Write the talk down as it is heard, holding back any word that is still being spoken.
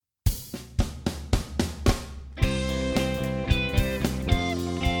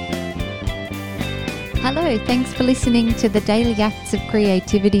Hello, thanks for listening to the Daily Acts of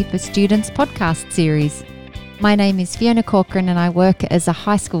Creativity for Students podcast series. My name is Fiona Corcoran and I work as a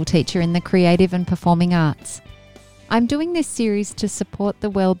high school teacher in the creative and performing arts. I'm doing this series to support the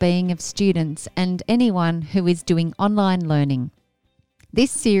well-being of students and anyone who is doing online learning. This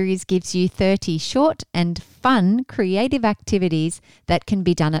series gives you 30 short and fun creative activities that can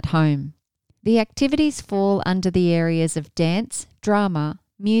be done at home. The activities fall under the areas of dance, drama,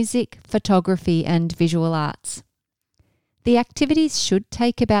 music, photography and visual arts. The activities should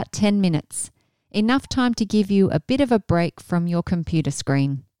take about 10 minutes, enough time to give you a bit of a break from your computer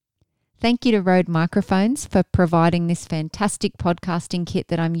screen. Thank you to Rode Microphones for providing this fantastic podcasting kit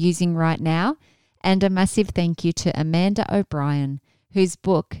that I'm using right now, and a massive thank you to Amanda O'Brien, whose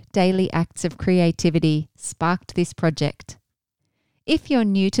book, Daily Acts of Creativity, sparked this project. If you're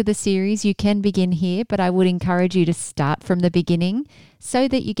new to the series, you can begin here, but I would encourage you to start from the beginning so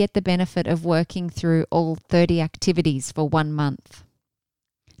that you get the benefit of working through all 30 activities for 1 month.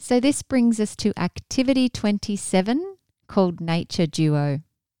 So this brings us to activity 27, called Nature Duo.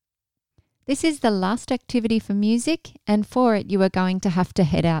 This is the last activity for music, and for it you are going to have to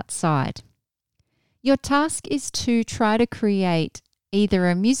head outside. Your task is to try to create either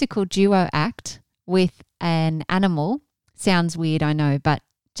a musical duo act with an animal. Sounds weird, I know, but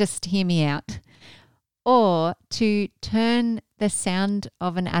just hear me out. Or to turn the sound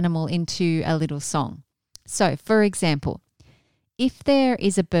of an animal into a little song. So, for example, if there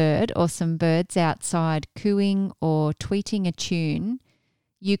is a bird or some birds outside cooing or tweeting a tune,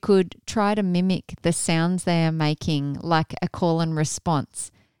 you could try to mimic the sounds they are making, like a call and response.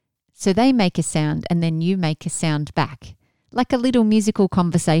 So they make a sound and then you make a sound back, like a little musical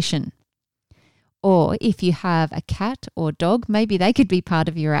conversation. Or if you have a cat or dog, maybe they could be part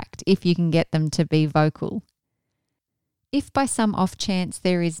of your act if you can get them to be vocal. If by some off chance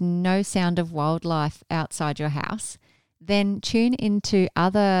there is no sound of wildlife outside your house, then tune into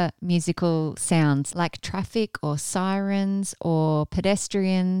other musical sounds like traffic or sirens or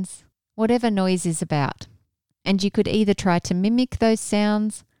pedestrians, whatever noise is about. And you could either try to mimic those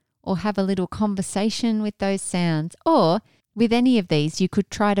sounds or have a little conversation with those sounds, or with any of these, you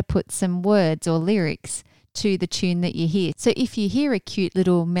could try to put some words or lyrics to the tune that you hear. So if you hear a cute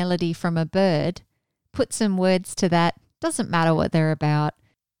little melody from a bird, put some words to that, doesn't matter what they're about,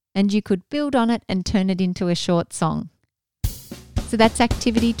 and you could build on it and turn it into a short song. So that's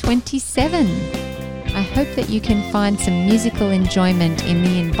activity 27. I hope that you can find some musical enjoyment in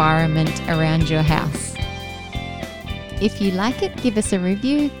the environment around your house. If you like it, give us a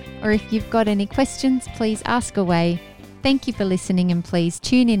review, or if you've got any questions, please ask away. Thank you for listening and please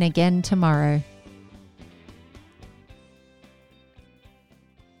tune in again tomorrow.